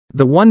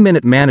The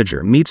 1-Minute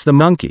Manager Meets the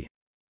Monkey.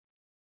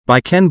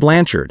 By Ken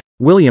Blanchard,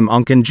 William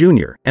Oncken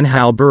Jr., and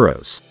Hal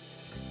Burrows.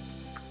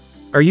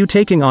 Are you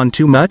taking on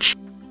too much?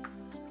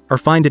 Or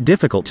find it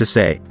difficult to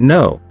say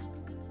no?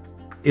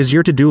 Is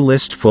your to-do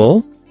list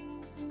full?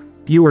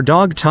 You were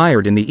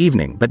dog-tired in the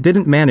evening but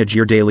didn't manage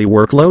your daily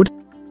workload?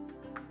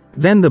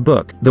 Then the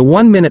book, The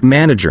 1-Minute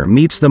Manager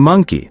Meets the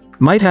Monkey,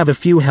 might have a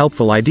few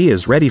helpful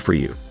ideas ready for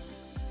you.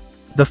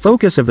 The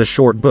focus of the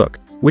short book,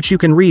 which you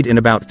can read in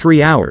about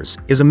 3 hours,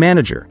 is a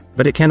manager,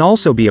 but it can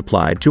also be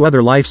applied to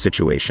other life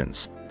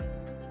situations.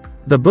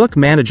 The book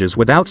manages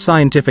without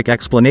scientific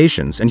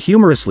explanations and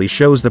humorously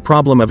shows the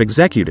problem of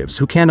executives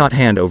who cannot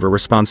hand over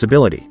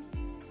responsibility.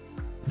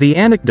 The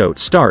anecdote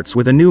starts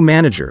with a new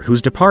manager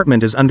whose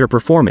department is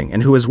underperforming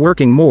and who is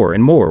working more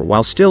and more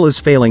while still is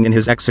failing in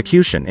his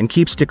execution and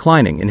keeps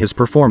declining in his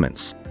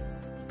performance.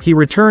 He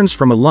returns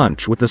from a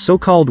lunch with the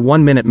so-called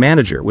 1-minute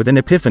manager with an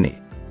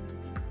epiphany.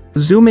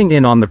 Zooming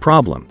in on the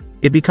problem,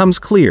 it becomes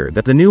clear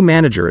that the new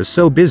manager is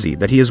so busy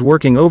that he is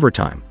working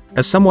overtime,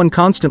 as someone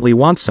constantly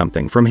wants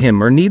something from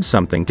him or needs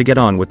something to get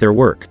on with their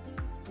work.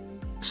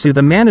 So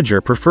the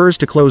manager prefers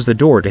to close the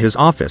door to his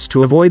office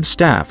to avoid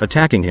staff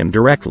attacking him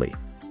directly.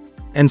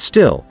 And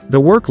still, the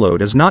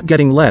workload is not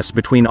getting less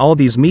between all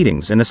these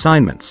meetings and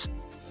assignments.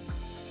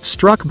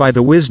 Struck by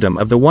the wisdom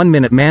of the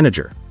 1-minute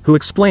manager, who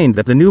explained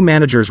that the new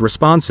manager's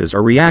responses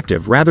are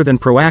reactive rather than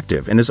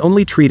proactive and is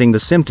only treating the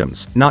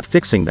symptoms, not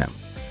fixing them.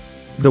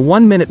 The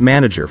 1-minute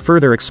manager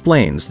further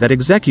explains that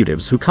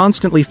executives who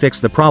constantly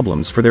fix the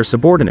problems for their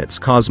subordinates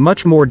cause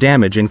much more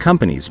damage in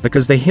companies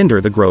because they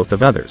hinder the growth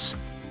of others.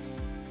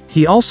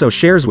 He also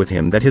shares with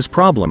him that his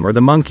problem are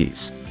the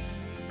monkeys.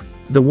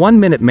 The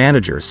 1-minute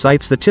manager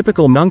cites the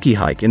typical monkey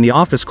hike in the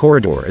office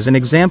corridor as an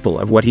example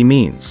of what he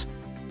means.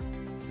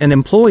 An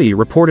employee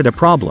reported a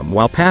problem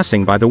while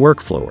passing by the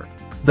work floor.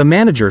 The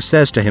manager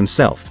says to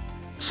himself,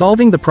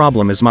 "Solving the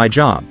problem is my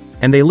job,"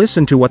 and they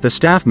listen to what the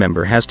staff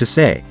member has to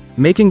say,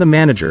 making the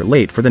manager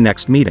late for the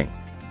next meeting.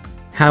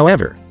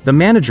 However, the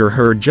manager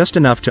heard just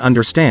enough to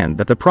understand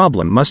that the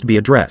problem must be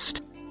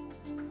addressed.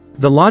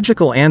 The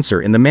logical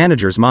answer in the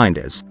manager's mind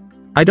is,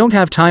 "I don't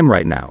have time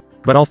right now,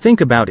 but I'll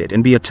think about it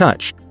and be a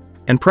touch."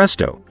 And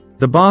presto,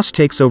 the boss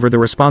takes over the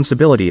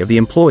responsibility of the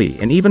employee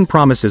and even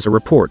promises a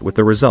report with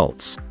the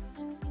results.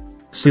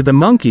 So the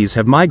monkeys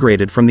have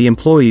migrated from the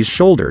employee's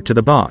shoulder to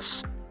the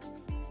boss.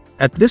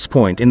 At this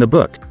point in the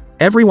book,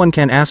 everyone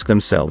can ask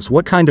themselves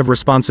what kind of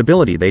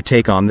responsibility they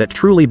take on that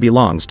truly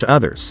belongs to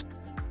others.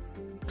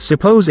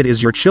 Suppose it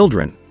is your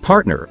children,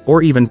 partner,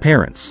 or even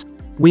parents.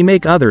 We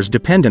make others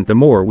dependent the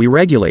more we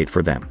regulate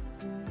for them.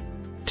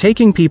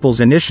 Taking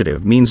people's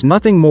initiative means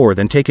nothing more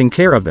than taking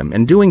care of them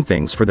and doing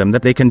things for them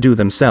that they can do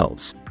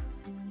themselves.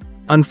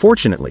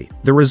 Unfortunately,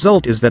 the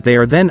result is that they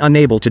are then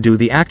unable to do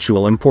the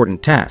actual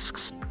important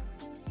tasks.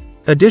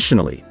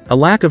 Additionally, a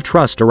lack of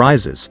trust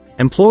arises,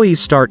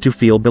 employees start to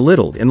feel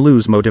belittled and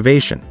lose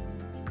motivation.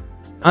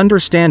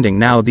 Understanding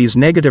now these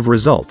negative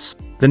results,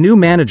 the new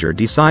manager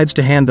decides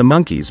to hand the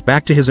monkeys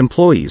back to his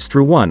employees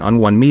through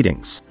one-on-one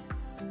meetings.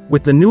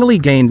 With the newly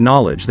gained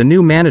knowledge, the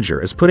new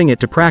manager is putting it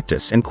to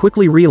practice and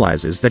quickly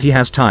realizes that he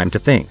has time to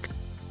think.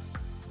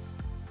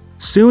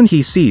 Soon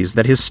he sees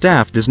that his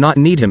staff does not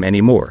need him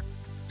anymore.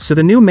 So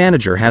the new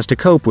manager has to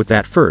cope with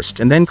that first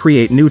and then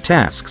create new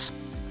tasks,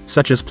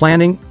 such as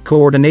planning,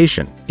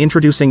 coordination,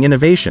 introducing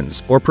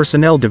innovations, or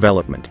personnel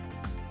development.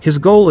 His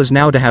goal is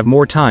now to have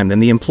more time than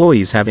the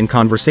employees have in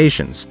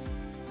conversations.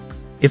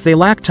 If they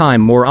lack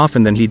time more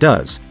often than he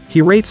does,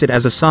 he rates it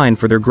as a sign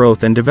for their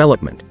growth and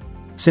development.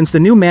 Since the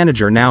new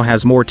manager now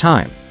has more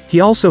time,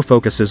 he also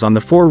focuses on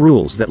the 4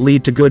 rules that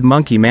lead to good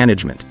monkey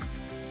management.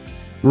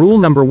 Rule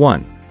number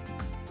 1.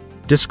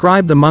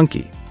 Describe the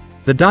monkey.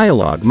 The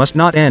dialogue must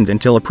not end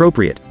until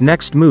appropriate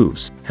next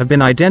moves have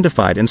been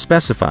identified and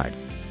specified.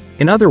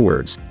 In other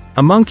words,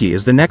 a monkey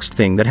is the next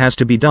thing that has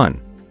to be done.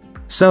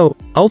 So,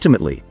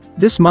 ultimately,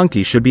 this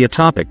monkey should be a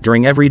topic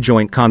during every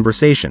joint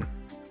conversation.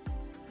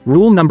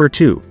 Rule number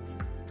 2.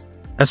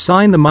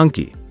 Assign the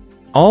monkey.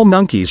 All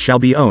monkeys shall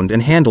be owned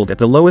and handled at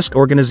the lowest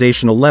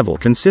organizational level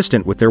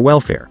consistent with their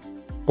welfare.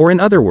 Or in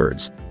other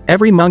words,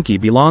 every monkey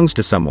belongs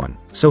to someone,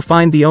 so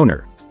find the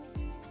owner.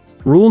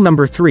 Rule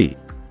number 3.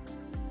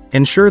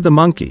 Insure the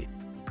monkey.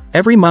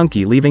 Every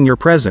monkey leaving your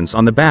presence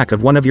on the back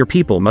of one of your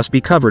people must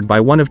be covered by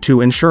one of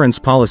 2 insurance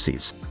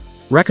policies.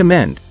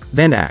 Recommend,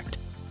 then act.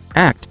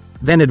 Act,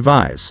 then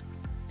advise.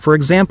 For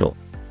example,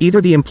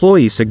 either the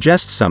employee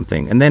suggests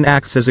something and then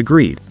acts as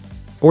agreed,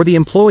 or the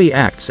employee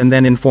acts and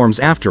then informs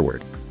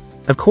afterward.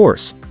 Of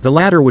course, the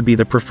latter would be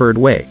the preferred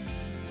way.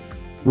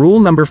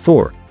 Rule number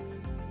 4.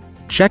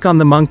 Check on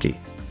the monkey.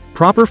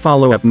 Proper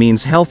follow-up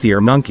means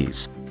healthier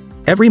monkeys.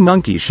 Every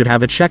monkey should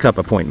have a checkup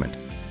appointment.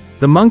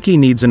 The monkey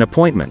needs an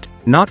appointment,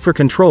 not for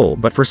control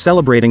but for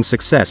celebrating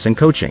success and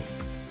coaching.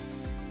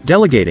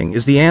 Delegating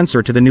is the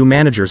answer to the new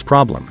manager's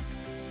problem.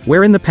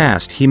 Where in the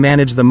past he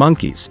managed the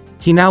monkeys,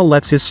 he now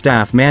lets his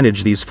staff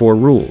manage these 4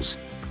 rules.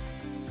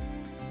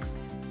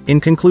 In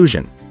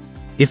conclusion,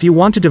 if you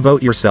want to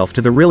devote yourself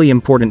to the really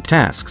important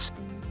tasks,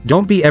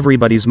 don't be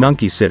everybody's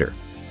monkey sitter.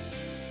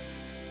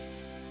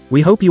 We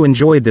hope you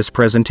enjoyed this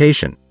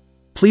presentation.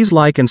 Please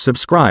like and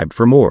subscribe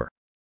for more.